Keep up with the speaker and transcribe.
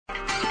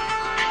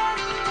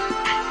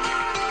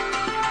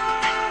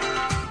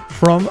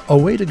From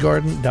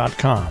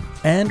awaytogarden.com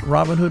and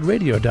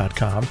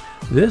robinhoodradio.com,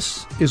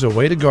 this is A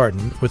Way to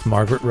Garden with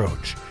Margaret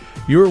Roach,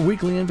 your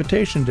weekly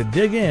invitation to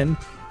dig in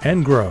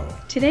and grow.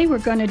 Today we're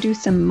going to do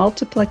some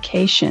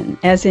multiplication,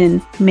 as in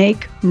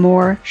make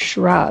more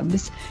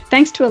shrubs,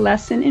 thanks to a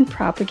lesson in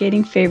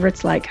propagating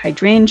favorites like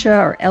hydrangea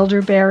or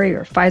elderberry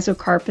or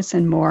Physocarpus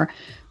and more,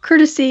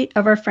 courtesy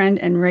of our friend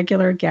and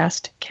regular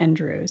guest, Ken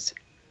Druse.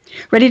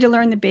 Ready to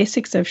learn the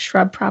basics of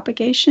shrub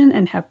propagation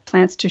and have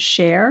plants to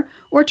share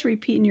or to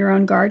repeat in your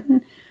own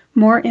garden?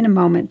 More in a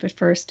moment, but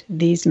first,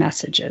 these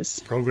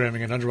messages.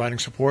 Programming and underwriting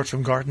support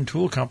from Garden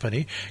Tool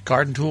Company.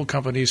 Garden Tool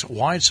Company's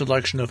wide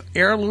selection of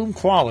heirloom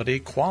quality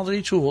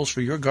tools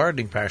for your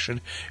gardening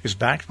passion is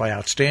backed by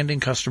outstanding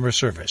customer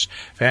service,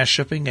 fast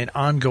shipping, and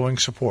ongoing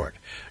support.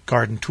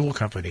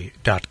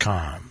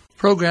 GardenToolCompany.com.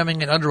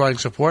 Programming and underwriting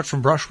support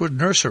from Brushwood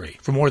Nursery.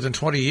 For more than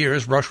 20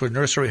 years, Brushwood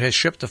Nursery has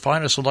shipped the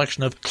finest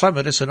selection of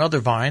clematis and other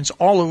vines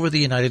all over the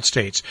United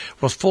States,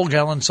 with full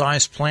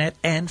gallon-sized plant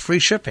and free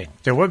shipping.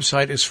 Their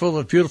website is full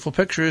of beautiful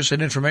pictures and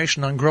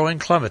information on growing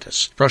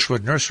clematis.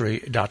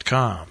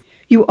 BrushwoodNursery.com.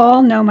 You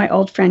all know my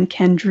old friend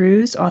Ken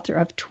Druse, author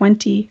of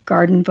 20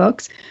 garden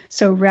books,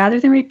 so rather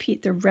than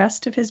repeat the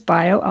rest of his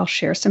bio, I'll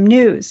share some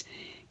news.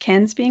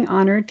 Ken's being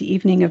honored the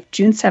evening of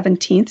June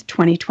 17th,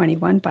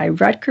 2021 by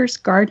Rutgers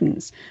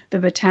Gardens, the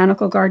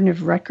botanical garden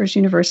of Rutgers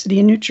University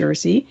in New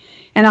Jersey.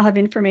 And I'll have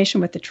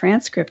information with the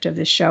transcript of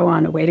this show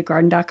on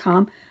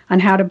awaytogarden.com on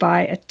how to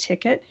buy a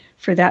ticket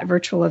for that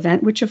virtual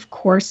event, which of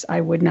course I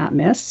would not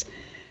miss.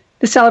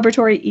 The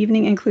celebratory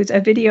evening includes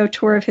a video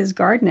tour of his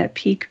garden at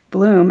peak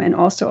bloom and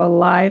also a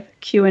live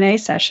Q&A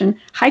session.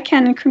 Hi,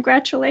 Ken, and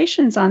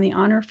congratulations on the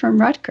honor from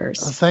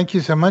Rutgers. Well, thank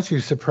you so much. You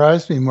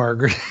surprised me,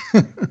 Margaret.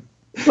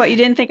 What, you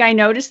didn't think I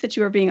noticed that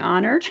you were being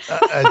honored?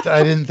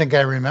 I didn't think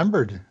I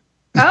remembered.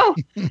 Oh,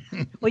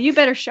 well, you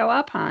better show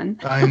up, hon.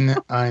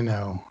 I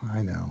know.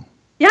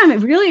 Yeah, I'm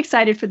really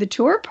excited for the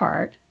tour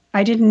part.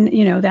 I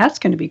didn't, that's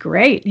going to be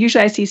great.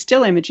 Usually I see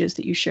still images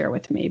that you share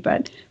with me,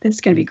 but this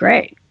is going to be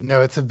great.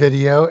 No, it's a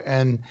video,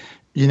 and,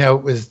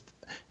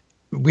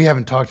 we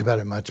haven't talked about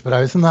it much, but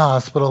I was in the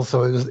hospital,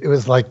 so it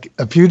was like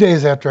a few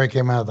days after I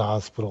came out of the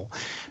hospital.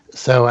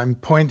 So I'm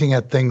pointing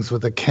at things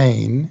with a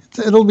cane.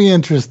 It'll be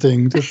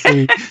interesting to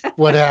see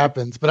what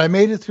happens. But I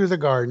made it through the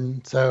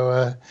garden,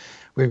 so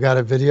we've got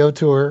a video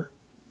tour.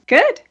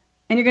 Good.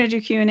 And you're going to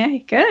do Q&A.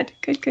 Good.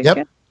 Yep.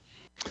 Good.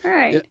 All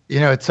right.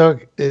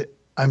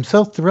 I'm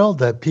so thrilled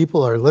that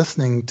people are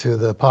listening to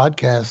the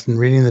podcast and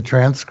reading the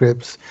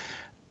transcripts.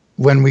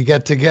 When we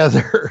get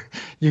together,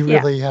 you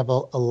really have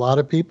a lot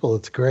of people.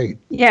 It's great.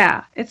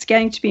 Yeah, it's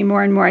getting to be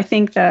more and more. I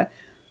think the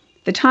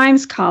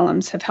Times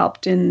columns have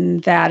helped in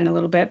that in a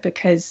little bit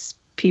because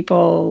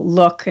people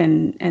look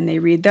and they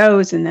read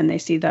those and then they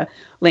see the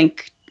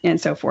link and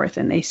so forth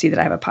and they see that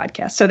I have a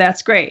podcast. So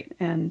that's great.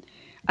 And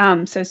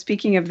so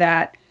speaking of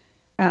that,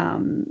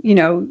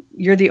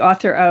 you're the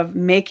author of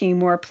Making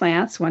More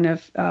Plants, one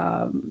of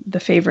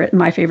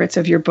my favorites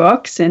of your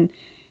books, and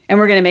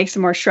we're going to make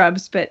some more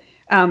shrubs. But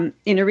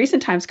in a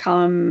recent Times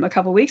column a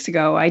couple weeks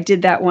ago, I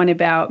did that one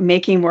about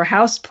making more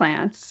house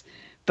plants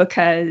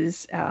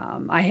because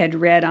I had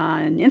read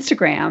on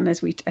Instagram,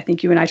 as I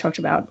think you and I talked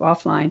about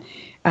offline,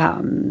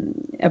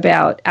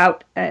 about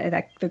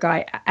the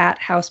guy at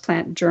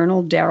Houseplant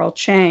Journal, Daryl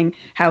Chang,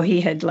 how he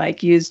had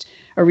used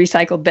a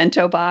recycled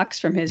bento box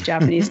from his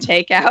Japanese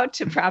takeout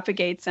to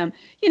propagate some,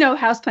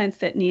 houseplants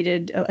that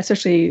needed,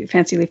 especially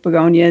fancy leaf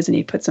begonias, and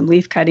he put some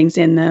leaf cuttings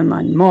in them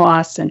on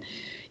moss and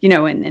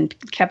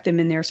kept them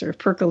in there sort of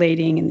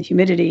percolating in the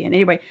humidity. And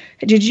anyway,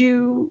 did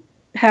you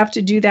have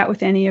to do that with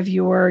did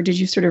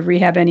you sort of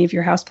rehab any of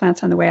your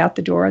houseplants on the way out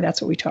the door?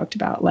 That's what we talked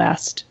about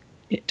last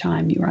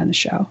time you were on the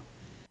show.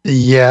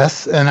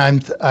 Yes. And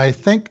I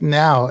think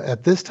now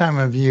at this time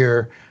of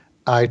year,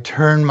 I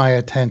turn my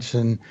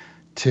attention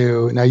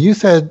to, now you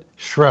said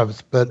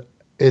shrubs, but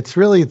it's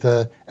really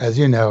the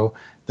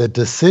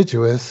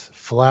deciduous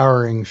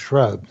flowering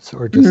shrubs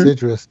or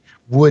deciduous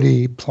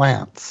woody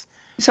plants.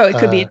 So it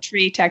could be a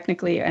tree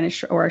technically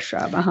or a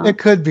shrub. Uh-huh. It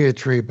could be a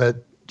tree,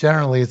 but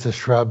generally it's a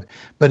shrub.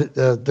 But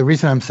the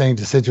reason I'm saying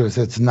deciduous,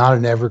 it's not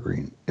an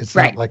evergreen. It's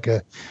not like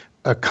a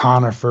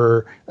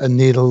conifer, a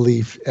needle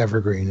leaf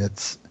evergreen.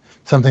 It's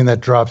something that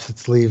drops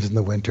its leaves in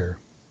the winter.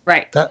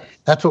 Right.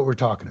 That's what we're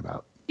talking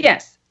about.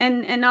 Yes.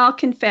 And I'll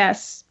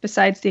confess,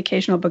 besides the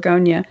occasional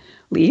begonia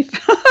leaf,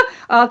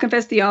 I'll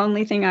confess the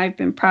only thing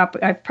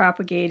I've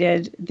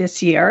propagated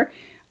this year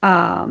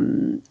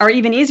are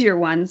even easier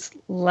ones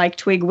like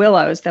twig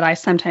willows that I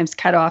sometimes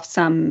cut off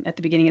some at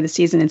the beginning of the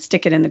season and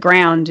stick it in the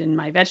ground in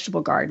my vegetable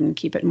garden,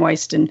 keep it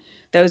moist, and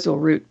those will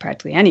root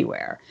practically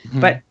anywhere. Mm-hmm.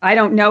 But I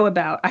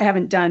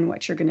haven't done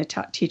what you're going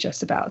to teach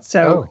us about.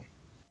 So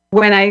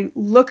when I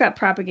look up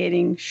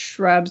propagating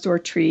shrubs or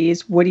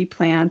trees, woody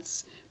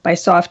plants by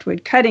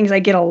softwood cuttings, I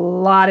get a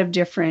lot of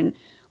different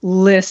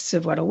lists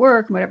of what'll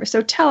work and whatever.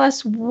 So tell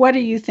us, what do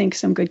you think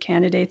some good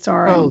candidates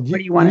are? Oh, what do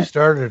you want? You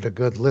started a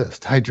good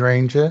list.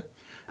 Hydrangea,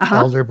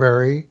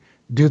 elderberry,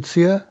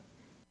 Deutzia,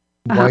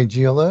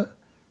 Weigela,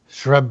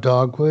 shrub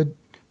dogwood,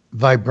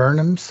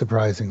 viburnum,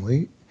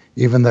 surprisingly,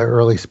 even the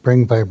early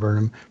spring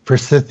viburnum,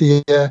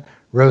 forsythia,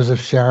 rose of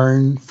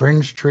Sharon,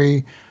 fringe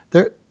tree.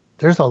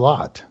 There's a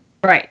lot.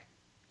 Right.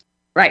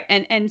 Right.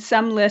 And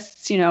some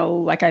lists,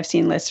 like I've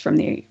seen lists from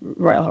the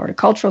Royal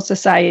Horticultural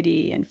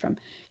Society and from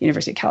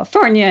University of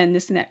California and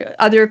this and that,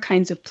 other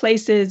kinds of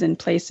places and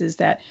places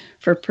that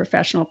for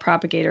professional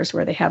propagators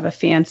where they have a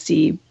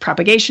fancy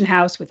propagation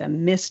house with a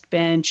mist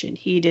bench and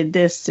heated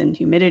this and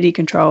humidity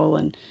control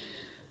and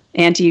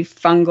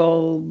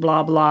antifungal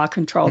blah, blah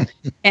control.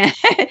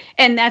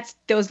 and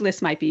those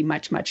lists might be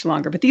much, much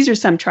longer. But these are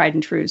some tried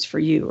and trues for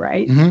you,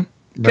 right?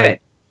 Mm-hmm.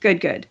 Right.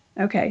 Good.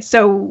 Okay,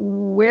 so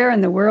where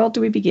in the world do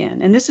we begin?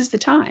 And this is the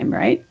time,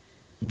 right?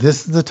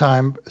 This is the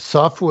time.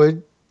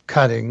 Softwood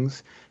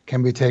cuttings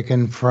can be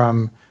taken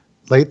from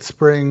late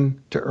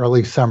spring to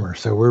early summer.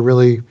 So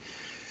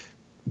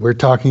we're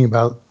talking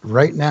about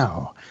right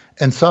now.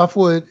 And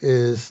softwood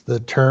is the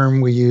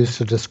term we use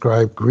to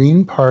describe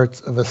green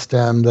parts of a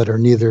stem that are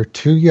neither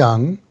too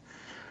young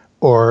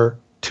or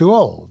too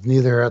old,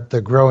 neither at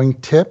the growing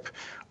tip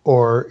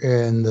or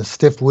in the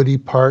stiff woody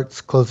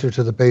parts closer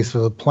to the base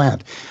of a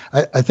plant.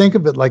 I think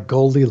of it like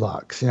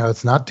Goldilocks.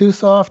 It's not too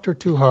soft or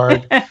too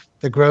hard.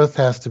 The growth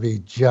has to be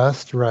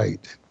just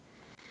right.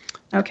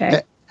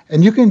 Okay.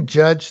 And you can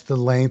judge the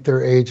length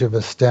or age of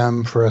a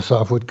stem for a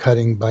softwood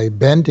cutting by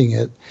bending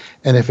it.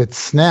 And if it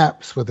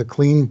snaps with a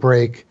clean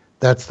break,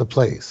 that's the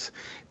place.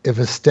 If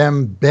a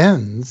stem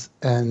bends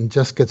and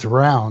just gets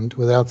round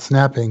without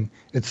snapping,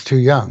 it's too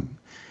young.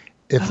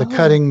 If the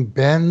cutting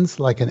bends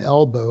like an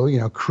elbow,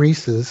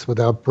 creases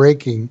without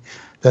breaking,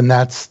 then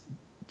that's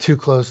too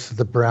close to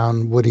the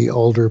brown, woody,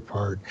 older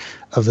part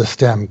of the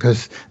stem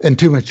and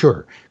too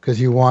mature, because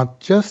you want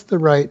just the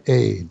right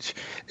age.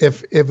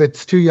 If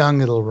it's too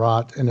young, it'll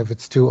rot, and if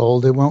it's too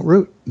old, it won't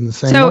root in the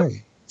same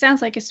way.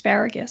 Sounds like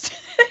asparagus.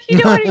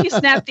 When you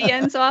snap the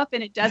ends off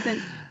and it doesn't,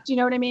 do you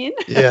know what I mean?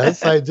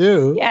 Yes, I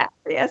do. Yeah,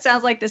 it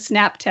sounds like the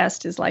snap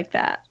test is like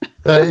that.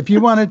 If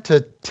you wanted to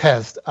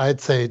test,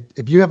 I'd say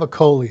if you have a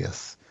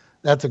coleus,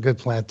 that's a good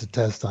plant to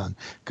test on,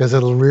 because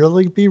it'll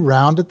really be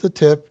round at the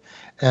tip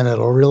and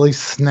it'll really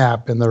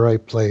snap in the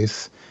right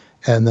place.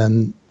 And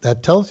then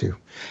that tells you.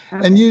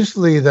 Okay. And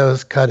usually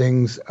those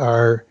cuttings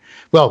are,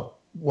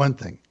 one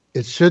thing,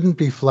 it shouldn't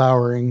be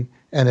flowering.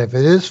 And if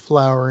it is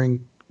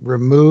flowering,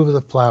 remove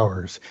the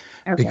flowers.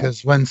 Okay.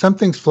 Because when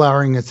something's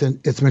flowering,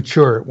 it's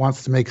mature. It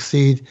wants to make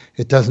seed.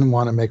 It doesn't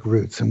want to make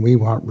roots, and we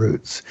want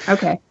roots.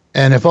 Okay.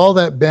 And if all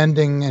that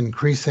bending and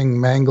creasing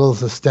mangles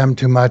the stem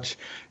too much,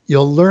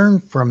 you'll learn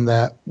from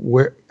that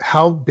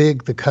how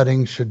big the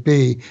cutting should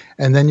be,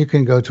 and then you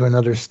can go to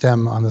another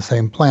stem on the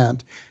same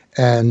plant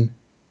and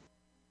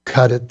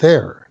cut it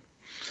there.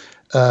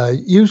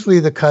 Usually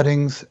the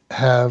cuttings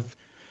have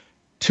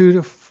 2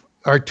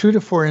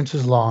 to 4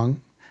 inches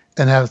long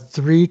and have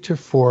 3 to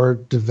 4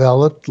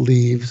 developed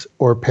leaves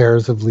or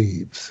pairs of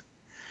leaves.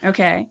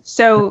 Okay.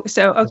 So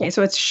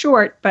it's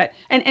short, but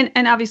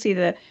and obviously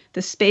the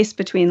space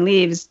between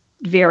leaves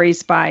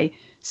varies by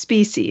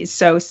species.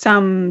 So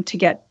some, to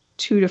get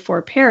 2 to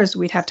 4 pairs,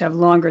 we'd have to have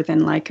longer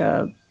than like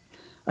a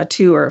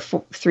 2 or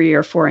 3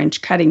 or 4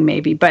 inch cutting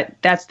maybe, but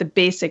that's the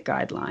basic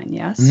guideline.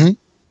 Yes. Mm-hmm.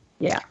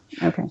 Yeah.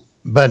 Okay.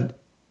 But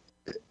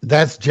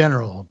that's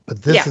general,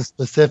 but this is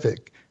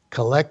specific.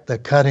 Collect the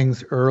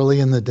cuttings early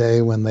in the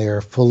day when they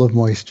are full of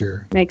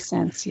moisture. Makes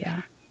sense.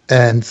 Yeah.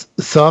 And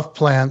soft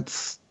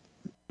plants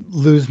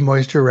lose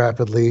moisture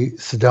rapidly,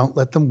 so don't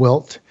let them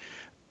wilt.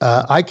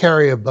 I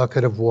carry a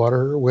bucket of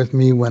water with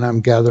me when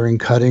I'm gathering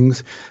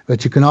cuttings,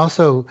 but you can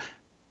also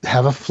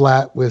have a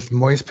flat with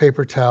moist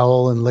paper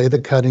towel and lay the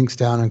cuttings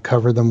down and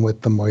cover them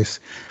with the moist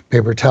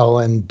paper towel,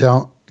 and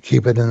don't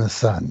keep it in the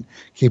sun.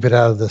 Keep it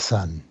out of the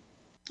sun.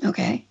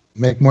 Okay.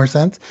 Make more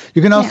sense?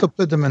 You can also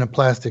put them in a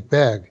plastic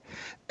bag.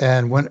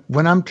 And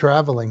when I'm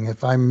traveling,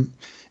 if I'm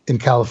in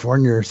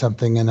California or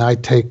something and I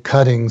take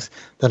cuttings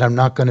that I'm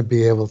not going to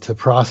be able to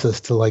process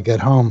till I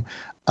get home,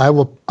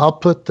 I'll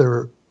put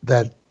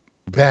that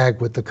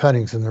bag with the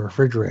cuttings in the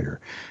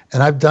refrigerator.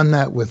 And I've done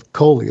that with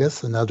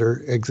coleus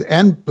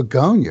and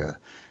begonia.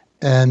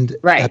 And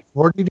at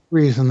 40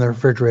 degrees in the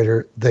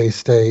refrigerator, they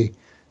stay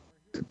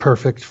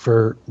perfect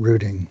for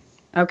rooting.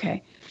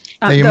 Okay.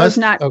 Those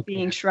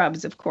being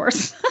shrubs, of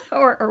course,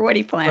 or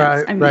woody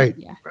plants. Right.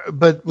 Yeah.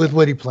 But with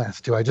woody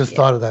plants too. I just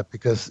thought of that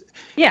because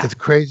it's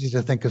crazy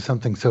to think of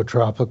something so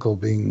tropical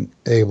being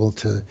able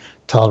to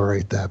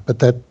tolerate that. But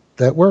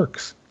that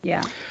works.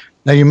 Yeah.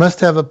 Now you must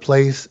have a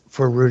place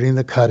for rooting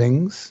the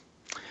cuttings.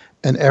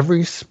 And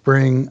almost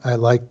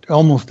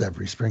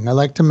every spring, I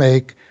like to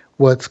make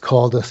what's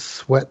called a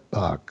sweat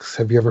box.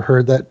 Have you ever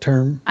heard that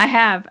term? I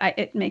have.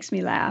 It makes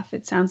me laugh.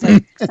 It sounds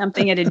like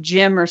something at a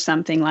gym or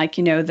something, like,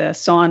 the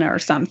sauna or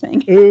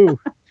something. Ooh.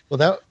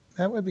 Well,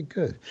 that would be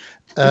good.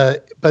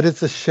 But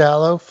it's a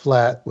shallow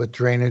flat with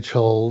drainage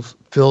holes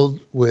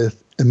filled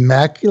with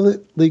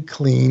immaculately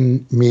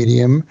clean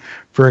medium.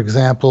 For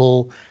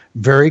example,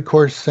 very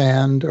coarse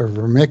sand or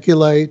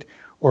vermiculite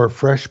or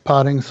fresh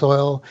potting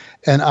soil.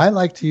 And I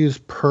like to use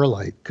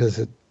perlite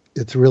because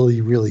it's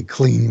really, really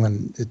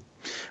clean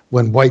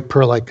when white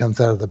perlite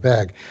comes out of the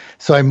bag.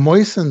 So I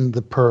moisten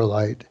the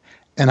perlite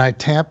and I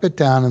tamp it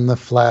down in the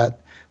flat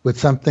with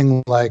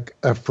something like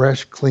a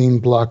fresh, clean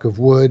block of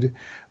wood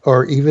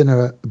or even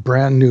a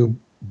brand new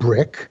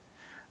brick.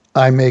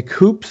 I make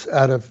hoops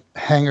out of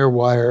hanger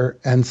wire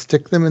and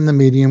stick them in the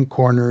medium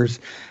corners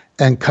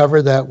and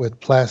cover that with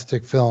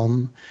plastic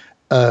film,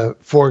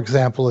 for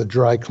example, a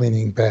dry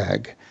cleaning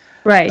bag.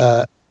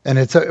 Right. And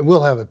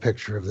we'll have a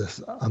picture of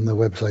this on the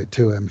website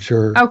too, I'm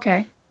sure.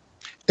 Okay.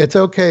 It's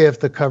okay if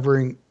the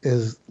covering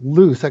is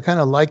loose. I kind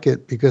of like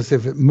it because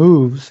if it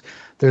moves,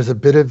 there's a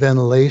bit of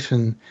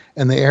ventilation,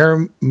 and the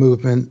air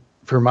movement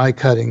for my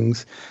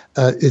cuttings,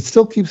 it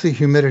still keeps the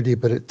humidity,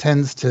 but it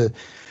tends to,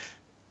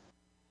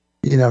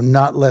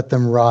 not let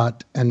them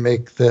rot and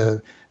make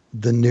the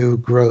new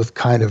growth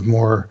kind of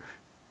more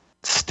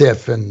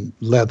stiff and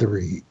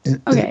leathery.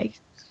 Okay.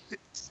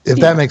 If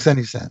that makes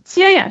any sense.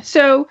 Yeah.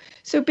 So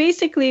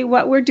basically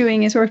what we're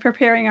doing is we're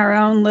preparing our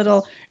own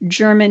little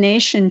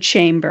germination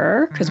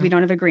chamber because we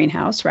don't have a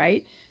greenhouse,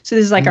 right? So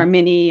this is like our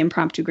mini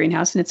impromptu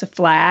greenhouse, and it's a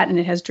flat and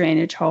it has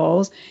drainage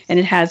holes and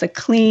it has a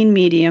clean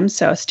medium,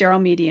 so a sterile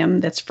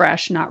medium that's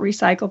fresh, not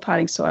recycled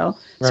potting soil.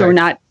 Right. So we're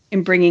not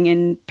bringing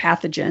in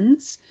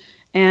pathogens.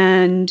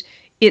 And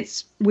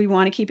we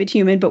want to keep it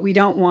humid, but we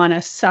don't want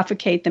to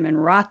suffocate them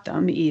and rot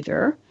them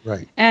either.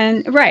 Right.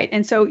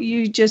 And so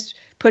you just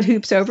put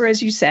hoops over,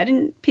 as you said,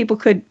 and people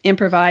could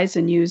improvise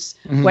and use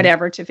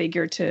whatever to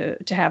figure to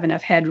have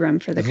enough headroom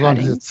for the cutting. As long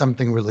as it's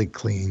something really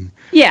clean.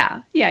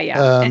 Yeah.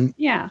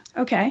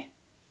 Okay.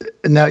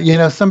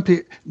 Now, some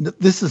people,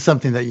 this is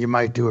something that you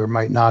might do or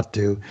might not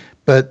do,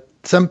 but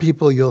some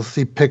people you'll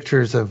see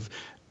pictures of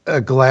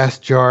a glass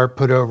jar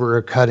put over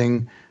a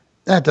cutting.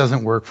 That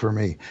doesn't work for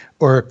me.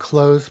 Or a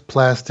closed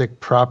plastic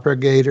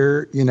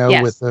propagator,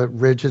 with a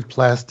rigid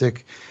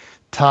plastic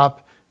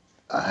top.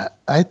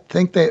 I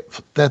think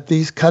that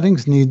these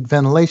cuttings need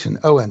ventilation.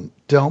 Oh, and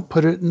don't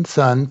put it in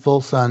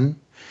full sun.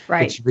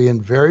 Right. It should be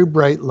in very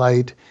bright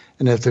light.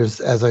 And if there's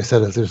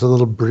a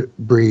little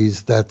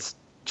breeze, that's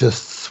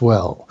just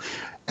swell.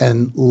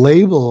 And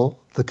label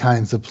the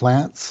kinds of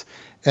plants.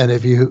 And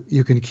if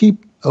you can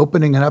keep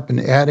opening it up and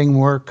adding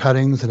more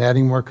cuttings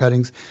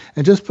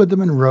and just put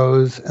them in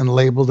rows and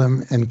label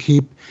them and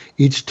keep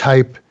each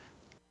type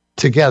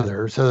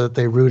together so that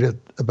they root at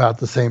about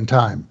the same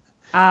time.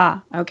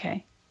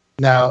 Okay.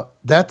 Now,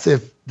 that's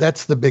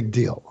the big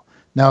deal.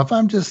 Now, if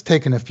I'm just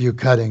taking a few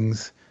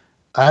cuttings,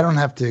 I don't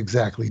have to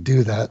exactly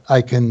do that.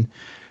 I can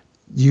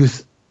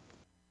use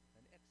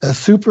a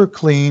super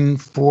clean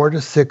 4 to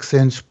 6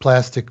 inch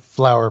plastic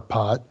flower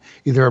pot,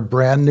 either a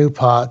brand new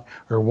pot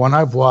or one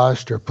I've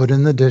washed or put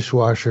in the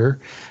dishwasher.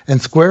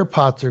 And square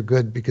pots are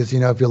good because,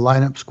 if you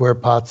line up square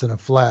pots in a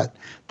flat,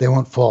 they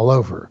won't fall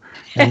over.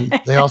 And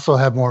they also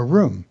have more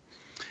room.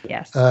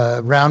 Yes.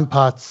 Round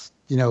pots,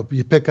 you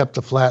pick up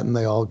the flat and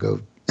they all go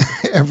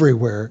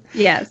everywhere.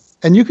 Yes.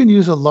 And you can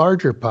use a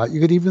larger pot.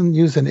 You could even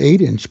use an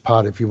 8-inch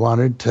pot if you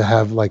wanted to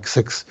have like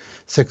six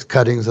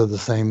cuttings of the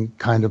same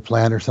kind of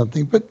plant or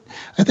something. But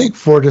I think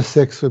 4 to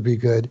 6 would be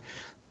good.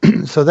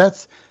 So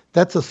that's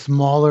a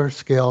smaller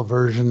scale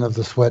version of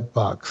the sweat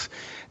box.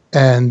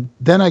 And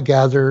then I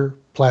gather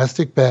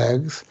plastic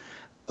bags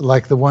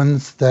like the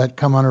ones that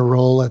come on a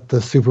roll at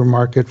the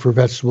supermarket for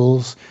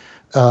vegetables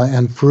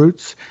and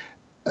fruits.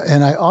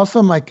 And I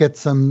also might get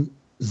some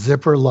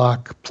zipper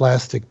lock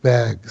plastic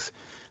bags.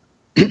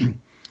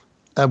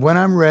 When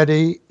I'm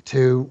ready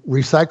to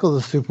recycle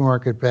the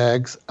supermarket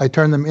bags, I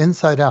turn them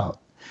inside out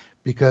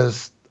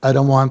because I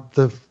don't want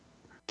the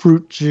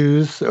fruit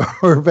juice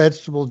or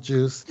vegetable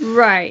juice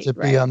to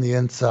be on the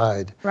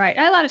inside. Right.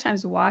 I a lot of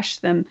times wash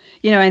them,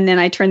 and then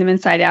I turn them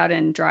inside out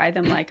and dry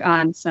them like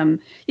on some,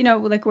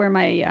 like where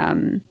my,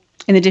 in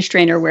the dish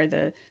drainer where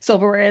the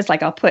silverware is,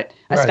 like I'll put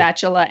a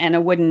spatula and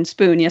a wooden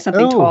spoon,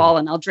 something tall,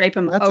 and I'll drape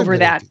them over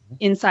that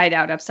inside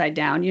out, upside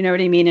down. You know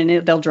what I mean?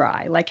 And they'll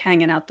dry, like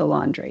hanging out the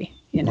laundry.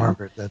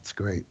 Margaret, that's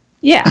great.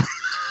 Yeah.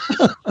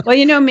 Well,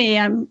 you know me,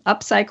 I'm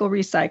upcycle,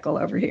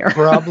 recycle over here.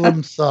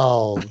 Problem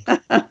solved.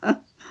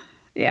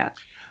 Yeah.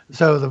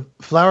 So the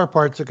flower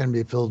parts are going to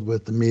be filled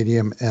with the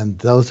medium, and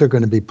those are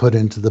going to be put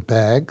into the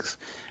bags.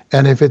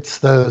 And if it's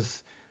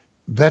those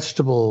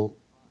vegetable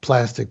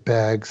plastic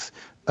bags,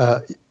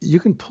 you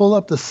can pull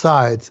up the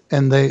sides,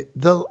 and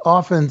they'll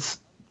often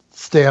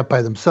stay up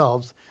by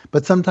themselves,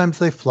 but sometimes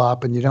they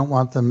flop, and you don't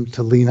want them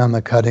to lean on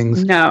the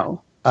cuttings.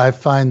 No. I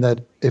find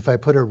that if I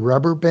put a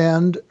rubber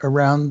band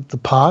around the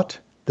pot,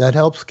 that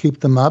helps keep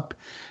them up.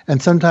 And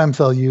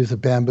sometimes I'll use a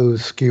bamboo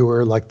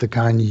skewer like the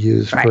kind you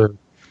use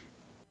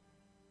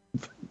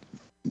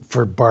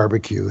for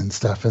barbecue and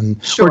stuff,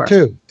 or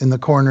two in the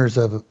corners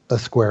of a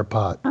square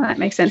pot. Oh, that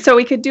makes sense. So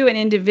we could do an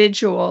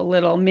individual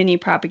little mini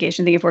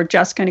propagation thing if we're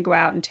just going to go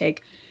out and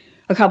take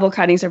a couple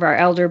cuttings of our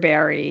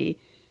elderberry,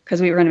 because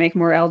we were going to make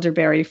more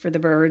elderberry for the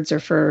birds or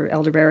for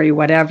elderberry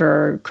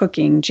whatever,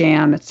 cooking,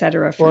 jam,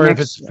 etc. Or if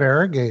it's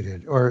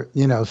variegated or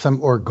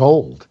or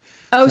gold.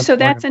 Oh, so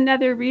that's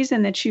another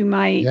reason that you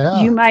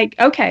might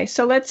okay,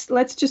 so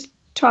let's just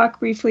talk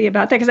briefly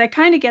about that, because I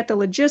kind of get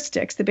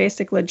the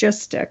basic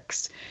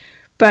logistics,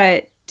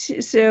 but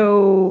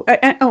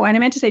And I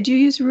meant to say, do you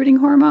use rooting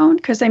hormone?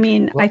 Because I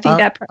mean, Well, I think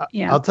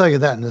I'll tell you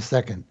that in a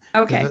second.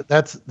 Okay.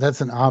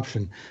 That's an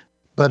option.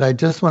 But I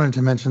just wanted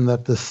to mention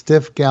that the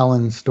stiff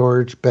gallon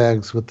storage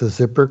bags with the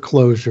zipper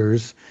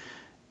closures,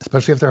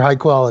 especially if they're high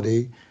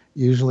quality,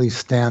 usually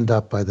stand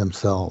up by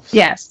themselves.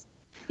 Yes.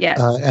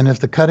 And if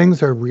the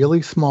cuttings are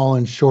really small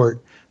and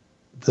short,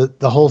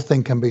 the whole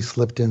thing can be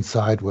slipped in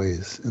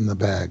sideways in the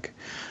bag.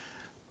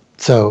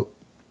 So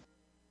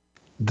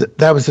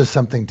that was just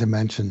something to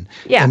mention.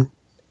 Yeah.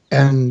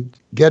 And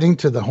getting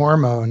to the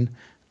hormone,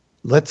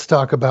 let's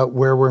talk about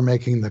where we're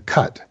making the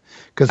cut.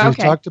 Because we've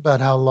talked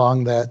about how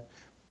long that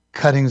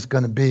cutting's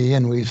going to be,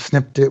 and we've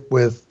snipped it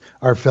with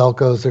our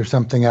Felcos or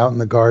something out in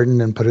the garden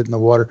and put it in the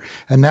water.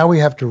 And now we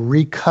have to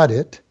recut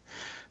it.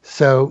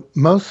 So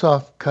most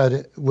soft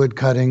wood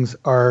cuttings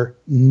are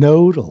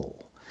nodal.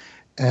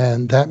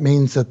 And that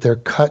means that they're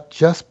cut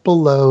just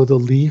below the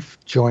leaf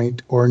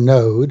joint or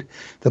node,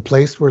 the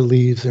place where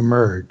leaves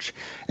emerge.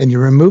 And you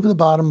remove the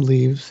bottom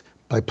leaves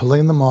by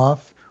pulling them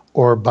off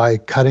or by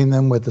cutting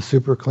them with a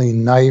super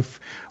clean knife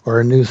or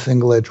a new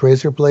single edge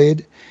razor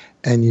blade.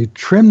 And you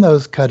trim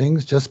those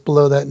cuttings just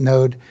below that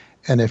node.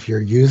 And if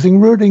you're using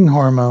rooting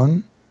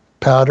hormone,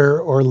 powder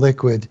or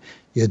liquid,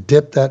 you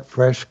dip that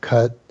fresh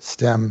cut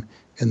stem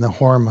in the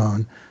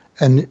hormone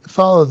and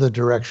follow the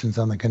directions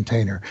on the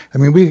container. I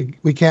mean,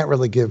 we can't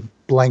really give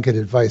blanket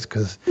advice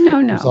because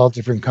there's all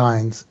different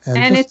kinds.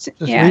 And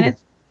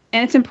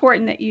it's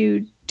important that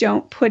you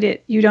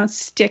don't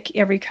stick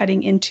every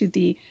cutting into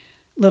the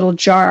little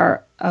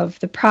jar of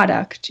the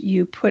product.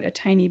 You put a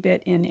tiny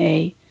bit in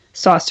a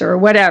saucer or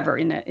whatever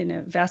in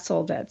a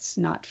vessel that's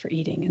not for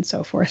eating and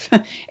so forth.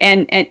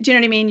 and do you know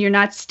what I mean? You're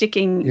not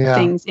sticking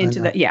things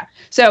into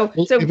So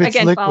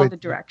again, liquid, follow the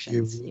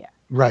directions.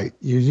 Right.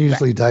 You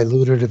usually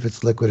dilute it if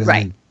it's liquid. And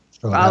then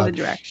throw follow it out. The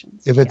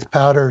directions. If it's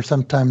powder,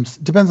 sometimes,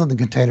 depends on the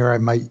container, I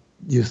might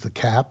use the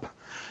cap,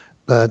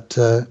 but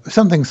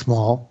something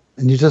small.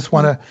 And you just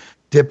want to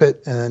dip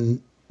it,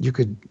 and you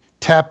could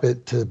tap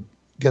it to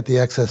get the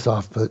excess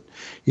off, but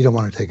you don't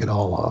want to take it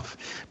all off.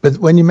 But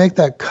when you make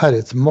that cut,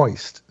 it's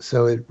moist,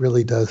 so it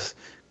really does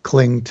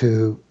cling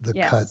to the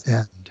cut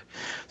end.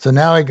 So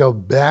now I go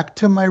back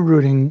to my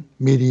rooting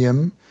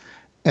medium,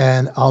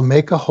 and I'll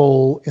make a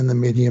hole in the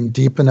medium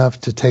deep enough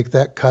to take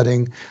that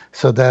cutting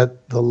so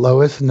that the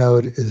lowest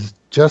node is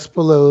just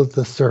below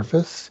the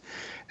surface.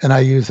 And I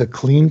use a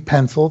clean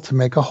pencil to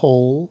make a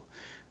hole.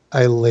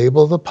 I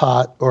label the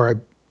pot,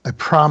 or I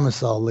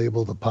promise I'll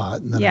label the pot.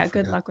 And then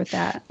good luck with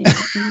that. Yeah.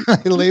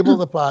 I label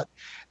the pot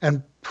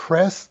and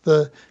press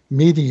the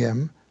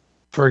medium,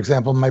 for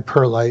example, my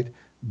perlite,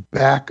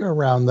 back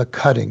around the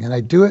cutting. And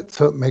I do it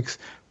so it makes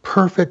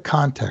perfect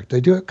contact. I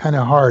do it kind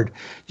of hard.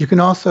 You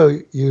can also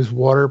use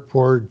water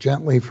poured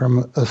gently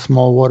from a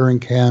small watering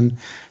can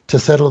to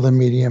settle the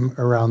medium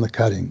around the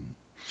cutting.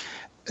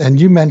 And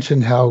you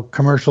mentioned how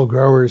commercial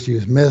growers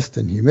use mist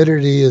and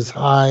humidity is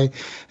high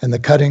and the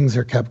cuttings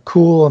are kept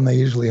cool and they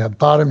usually have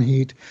bottom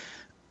heat.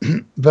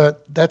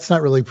 But that's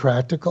not really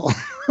practical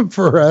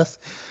for us.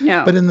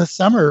 No. But in the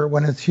summer,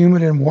 when it's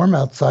humid and warm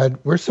outside,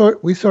 we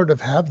sort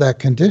of have that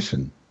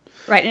condition.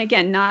 Right. And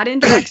again, not in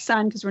direct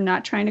sun, because we're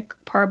not trying to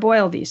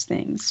parboil these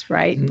things,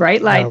 right?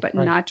 Bright light, but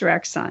not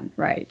direct sun.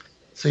 Right.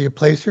 So you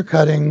place your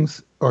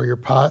cuttings or your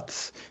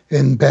pots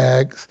in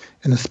bags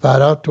in a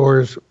spot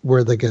outdoors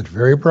where they get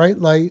very bright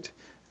light,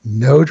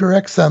 no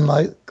direct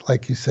sunlight,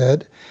 like you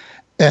said.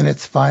 And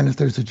it's fine if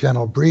there's a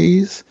gentle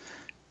breeze.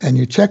 And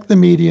you check the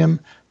medium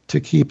to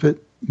keep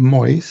it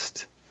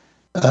moist.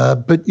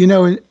 But,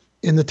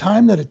 in the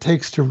time that it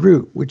takes to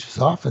root, which is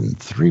often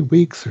 3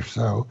 weeks or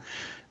so,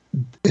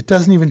 it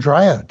doesn't even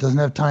dry out. It doesn't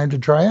have time to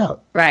dry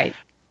out. Right.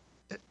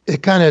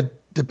 It kind of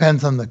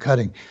depends on the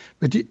cutting.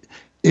 But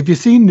if you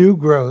see new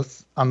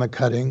growth on the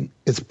cutting,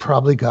 it's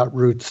probably got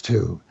roots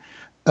too.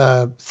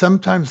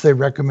 Sometimes they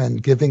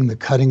recommend giving the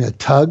cutting a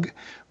tug,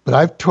 but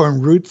I've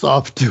torn roots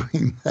off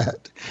doing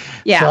that.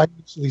 Yeah. So I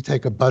usually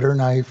take a butter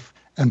knife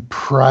and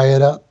pry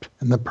it up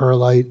in the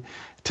perlite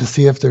to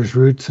see if there's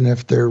roots. And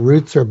if their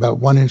roots are about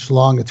 1 inch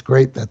long, it's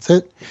great. That's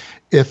it.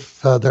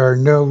 If there are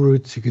no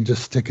roots, you can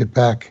just stick it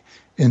back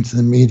into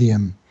the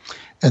medium.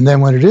 And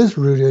then when it is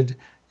rooted,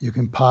 you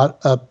can pot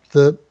up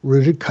the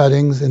rooted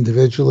cuttings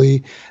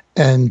individually.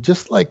 And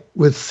just like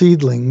with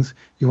seedlings,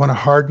 you want to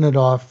harden it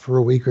off for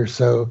a week or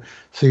so.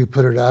 So you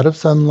put it out of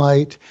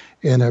sunlight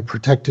in a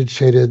protected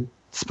shaded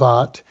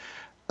spot.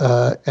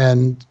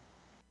 And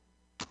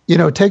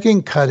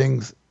taking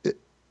cuttings,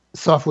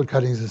 softwood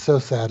cuttings is so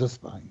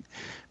satisfying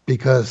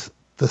because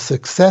the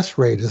success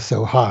rate is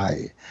so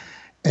high.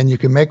 And you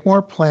can make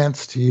more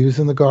plants to use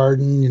in the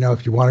garden,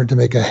 if you wanted to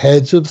make a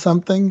hedge of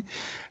something,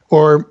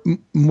 or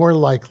more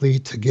likely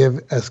to give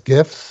as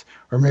gifts,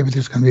 or maybe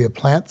there's going to be a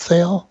plant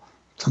sale,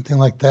 something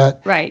like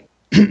that. Right,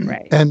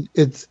 right. And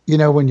it's,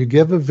 when you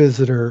give a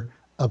visitor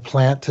a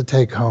plant to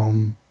take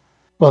home,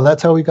 well,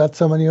 that's how we got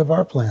so many of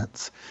our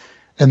plants.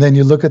 And then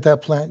you look at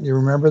that plant and you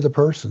remember the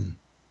person.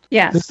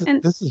 Yes.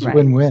 This is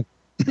win-win.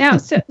 Now,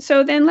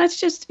 so then let's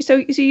just, so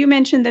you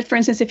mentioned that, for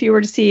instance, if you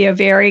were to see a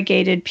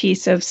variegated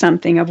piece of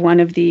something, of one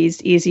of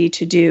these easy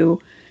to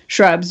do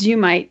shrubs, you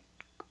might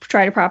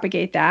try to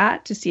propagate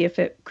that to see if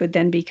it could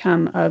then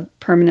become a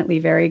permanently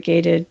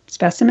variegated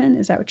specimen.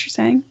 Is that what you're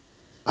saying?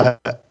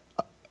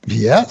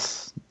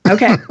 Yes.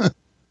 Okay.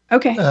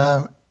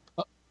 Okay.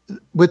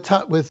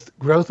 With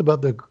growth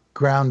above the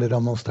ground, it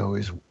almost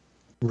always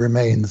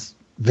remains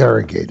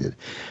variegated.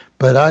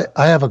 But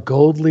I have a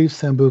gold leaf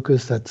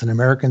sambucus. That's an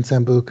American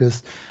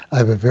sambucus. I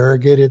have a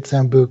variegated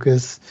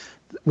sambucus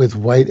with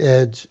white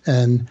edge,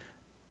 and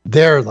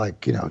they're like,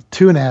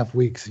 2.5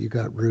 weeks, you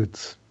got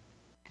roots.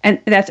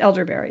 And that's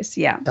elderberries,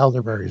 yeah.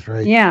 Elderberries,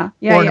 right? Yeah.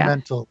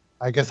 Ornamental.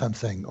 Yeah. I guess I'm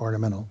saying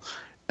ornamental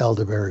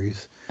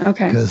elderberries.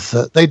 Okay.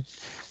 Because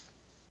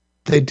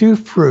they do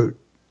fruit,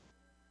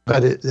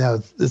 but it's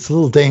a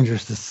little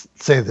dangerous to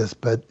say this,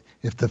 but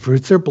if the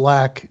fruits are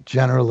black,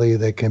 generally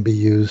they can be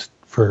used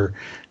for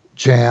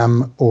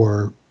jam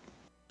or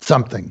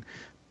something.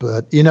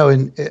 But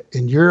in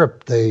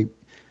Europe they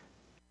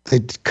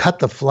cut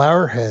the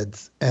flower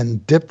heads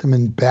and dip them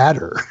in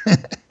batter.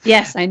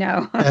 Yes, I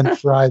know. And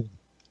fry them.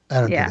 I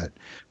don't do that.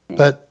 Yeah.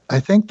 But I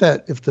think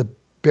that if the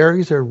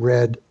berries are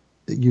red,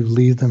 you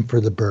leave them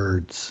for the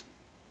birds.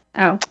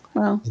 Oh,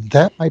 well.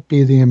 That might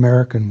be the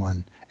American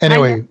one.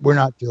 Anyway, we're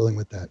not dealing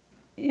with that.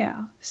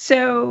 Yeah.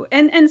 So,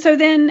 and so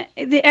then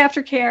the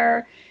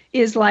aftercare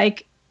is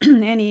like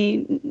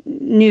any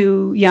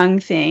new young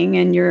thing,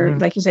 and you're,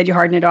 like you said, you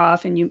harden it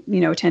off and you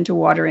attend to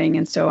watering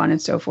and so on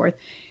and so forth.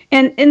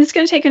 And it's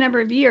going to take a number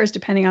of years,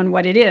 depending on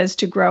what it is,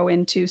 to grow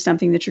into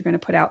something that you're going to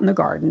put out in the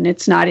garden.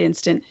 It's not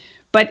instant,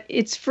 but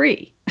it's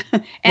free.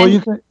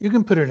 And well, you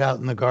can put it out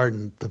in the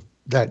garden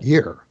that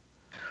year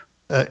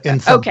in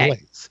some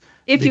place.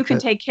 If you can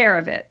take care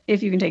of it.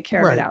 If you can take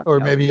care of it out. Or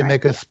maybe you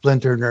make a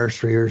splinter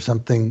nursery or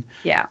something.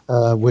 Yeah.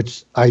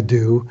 Which I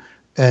do.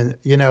 And,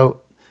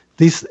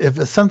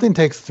 if something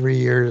takes 3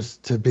 years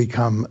to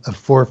become a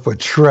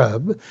 4-foot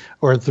shrub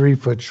or a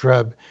 3-foot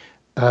shrub,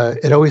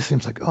 it always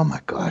seems like, oh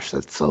my gosh,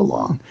 that's so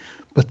long.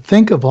 But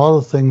think of all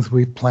the things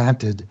we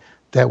planted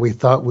that we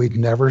thought we'd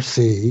never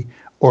see,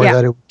 or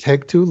that it would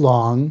take too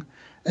long.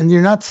 And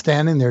you're not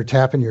standing there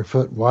tapping your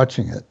foot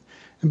watching it.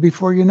 And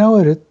before you know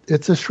it,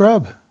 it's a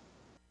shrub.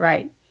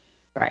 Right.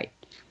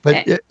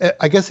 But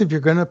I guess if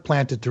you're going to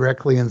plant it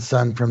directly in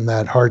sun from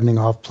that hardening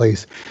off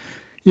place,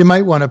 you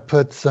might want to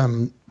put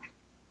some,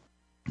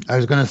 I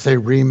was going to say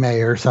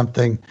remay or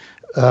something,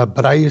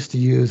 but I used to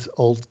use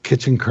old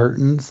kitchen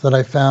curtains that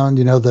I found,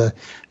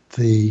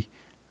 the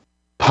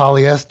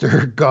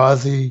polyester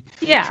gauzy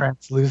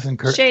translucent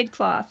curtain. Shade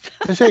cloth.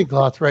 The shade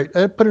cloth, right.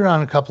 I put it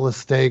on a couple of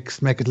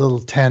stakes, make a little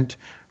tent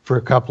for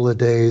a couple of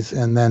days,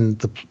 and then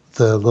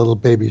the little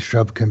baby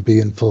shrub can be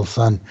in full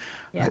sun.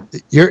 Yeah.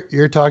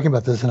 You're talking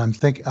about this, and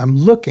I'm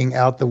looking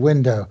out the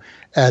window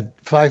at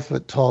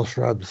 5-foot tall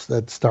shrubs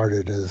that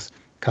started as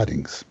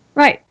cuttings.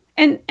 Right.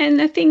 And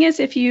the thing is,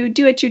 if you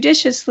do it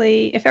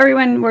judiciously, if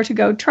everyone were to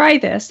go try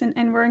this,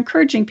 and we're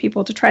encouraging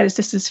people to try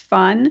this is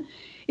fun.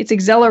 It's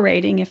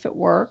exhilarating if it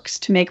works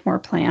to make more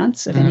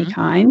plants of any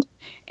kind.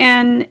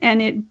 And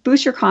it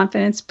boosts your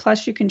confidence.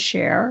 Plus you can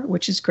share,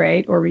 which is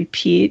great, or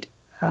repeat,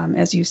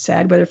 as you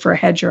said, whether for a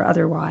hedge or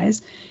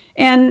otherwise.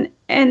 And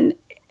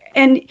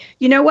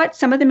you know what?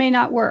 Some of them may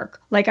not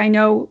work. Like I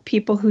know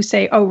people who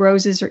say, "Oh,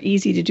 roses are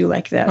easy to do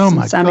like this." Oh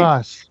my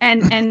gosh!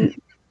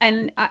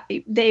 And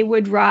they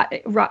would rot.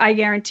 I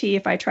guarantee,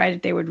 if I tried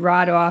it, they would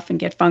rot off and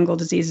get fungal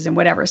diseases and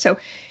whatever. So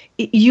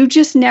you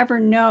just never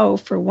know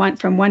from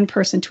one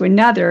person to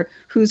another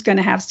who's going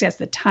to have success.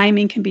 The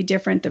timing can be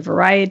different. The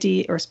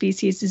variety or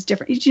species is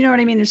different. Do you know what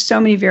I mean? There's so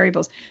many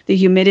variables: the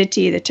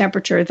humidity, the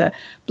temperature, the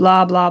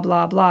blah blah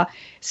blah blah.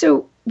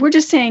 So we're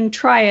just saying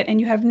try it, and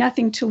you have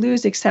nothing to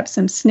lose except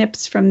some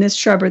snips from this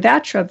shrub or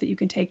that shrub that you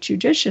can take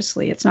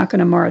judiciously. It's not going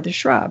to mar the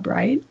shrub,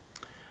 right?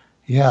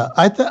 Yeah,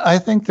 I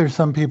think there's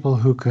some people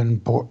who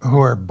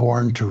are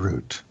born to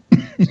root.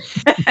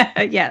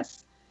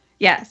 Yes.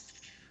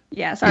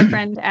 Our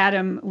friend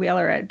Adam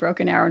Wheeler at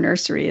Broken Arrow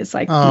Nursery is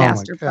like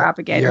master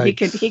propagator.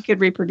 Yikes. He could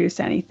reproduce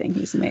anything.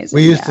 He's amazing.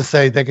 We used to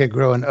say they could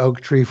grow an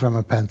oak tree from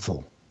a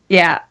pencil.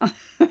 Yeah.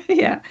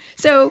 Yeah.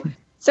 So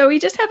we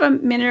just have a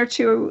minute or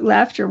two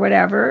left or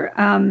whatever.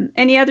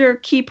 Any other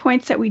key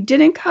points that we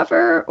didn't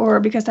cover, or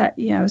because I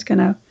was going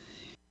to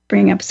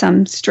bring up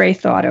some stray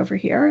thought over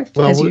here,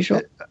 as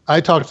usual. I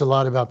talked a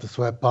lot about the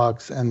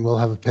sweatbox, and we'll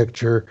have a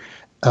picture.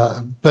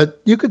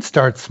 But you could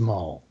start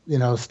small.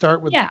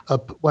 Start with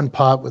one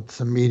pot with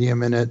some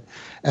medium in it,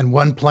 and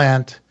one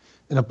plant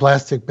in a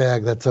plastic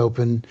bag that's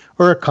open,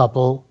 or a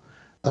couple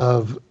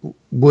of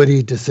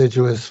woody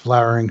deciduous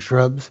flowering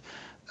shrubs.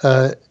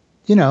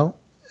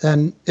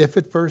 And if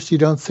at first you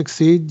don't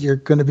succeed, you're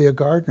going to be a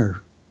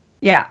gardener.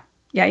 Yeah,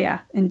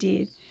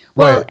 indeed.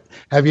 Well,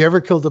 have you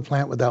ever killed a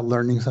plant without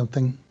learning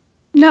something?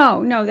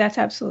 No, that's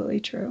absolutely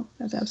true.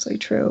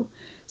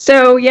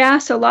 So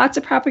lots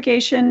of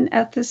propagation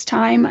at this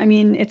time. I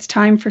mean, it's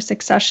time for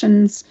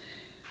successions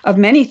of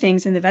many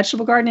things in the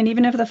vegetable garden and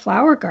even of the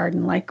flower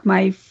garden. Like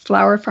my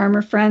flower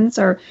farmer friends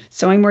are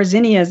sowing more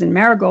zinnias and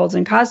marigolds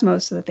and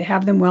cosmos so that they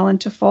have them well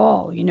into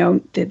fall. You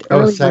know,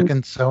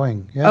 second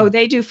sowing. Yeah. Oh,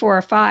 they do 4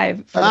 or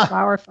 5 for the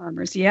flower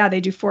farmers. Yeah, they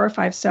do 4 or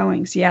 5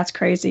 sowings. Yeah, it's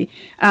crazy.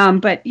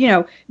 But, you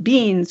know,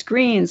 beans,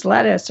 greens,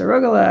 lettuce,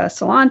 arugula,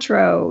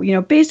 cilantro, you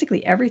know,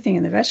 basically everything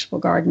in the vegetable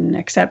garden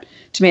except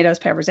tomatoes,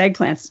 peppers,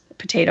 eggplants,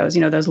 potatoes,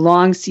 you know, those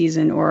long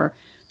season or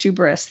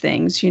tuberous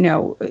things, you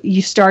know,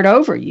 you start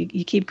over,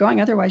 you keep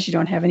going. Otherwise, you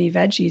don't have any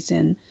veggies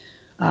in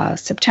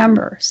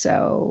September.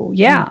 So,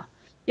 yeah.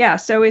 Yeah,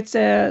 so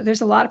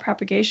there's a lot of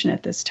propagation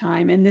at this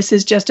time. And this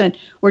is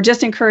we're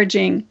just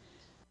encouraging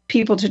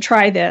people to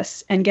try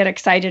this and get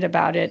excited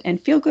about it and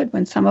feel good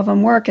when some of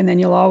them work. And then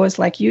you'll always,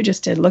 like you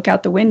just did, look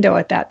out the window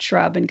at that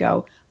shrub and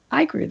go,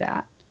 I grew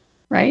that,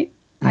 right?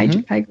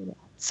 Mm-hmm. I grew that.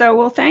 So,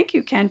 well, thank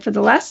you, Ken, for the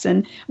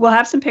lesson. We'll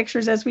have some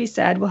pictures, as we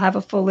said. We'll have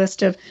a full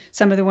list of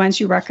some of the ones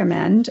you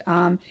recommend.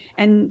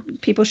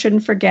 And people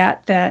shouldn't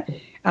forget that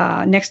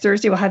next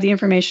Thursday, we'll have the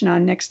information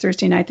on next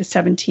Thursday night, the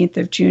 17th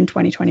of June,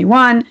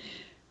 2021.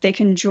 They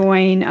can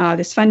join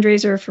this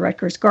fundraiser for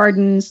Rutgers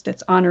Gardens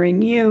that's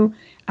honoring you,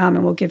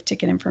 and we'll give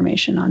ticket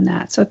information on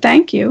that. So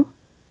thank you.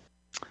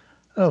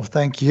 Oh,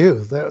 thank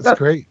you. That was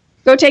great.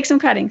 Go take some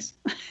cuttings.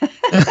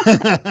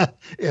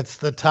 It's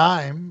the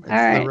time.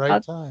 It's the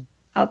right time.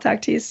 I'll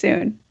talk to you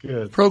soon.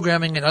 Good.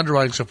 Programming and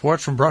underwriting support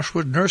from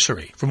Brushwood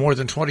Nursery. For more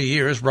than 20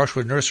 years,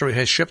 Brushwood Nursery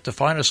has shipped the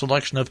finest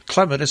selection of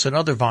clematis and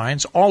other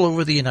vines all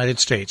over the United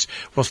States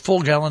with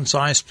full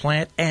gallon-sized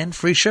plant and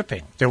free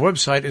shipping. Their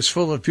website is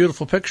full of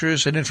beautiful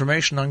pictures and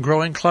information on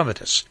growing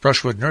clematis.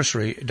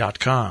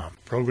 BrushwoodNursery.com.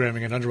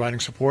 Programming and underwriting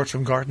support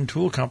from Garden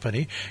Tool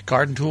Company.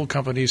 Garden Tool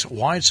Company's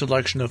wide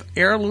selection of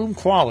heirloom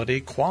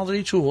quality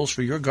tools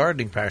for your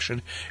gardening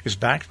passion is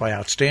backed by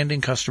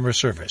outstanding customer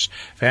service,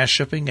 fast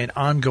shipping, and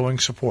ongoing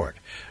support.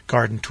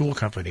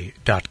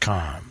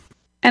 GardenToolCompany.com.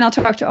 And I'll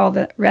talk to all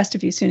the rest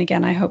of you soon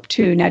again, I hope,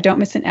 too. Now, don't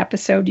miss an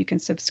episode. You can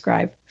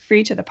subscribe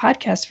free to the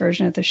podcast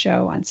version of the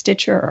show on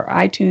Stitcher or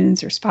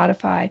iTunes or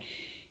Spotify.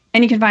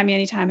 And you can find me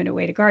anytime at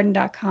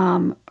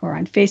awaytogarden.com or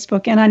on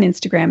Facebook and on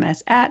Instagram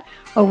as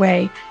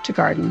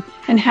 @awaytogarden.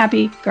 And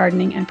happy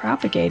gardening and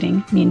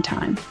propagating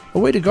meantime.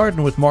 Away to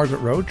Garden with Margaret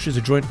Roach is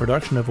a joint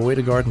production of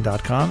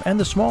awaytogarden.com and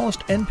the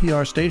smallest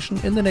NPR station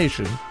in the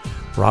nation,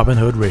 Robin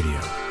Hood Radio.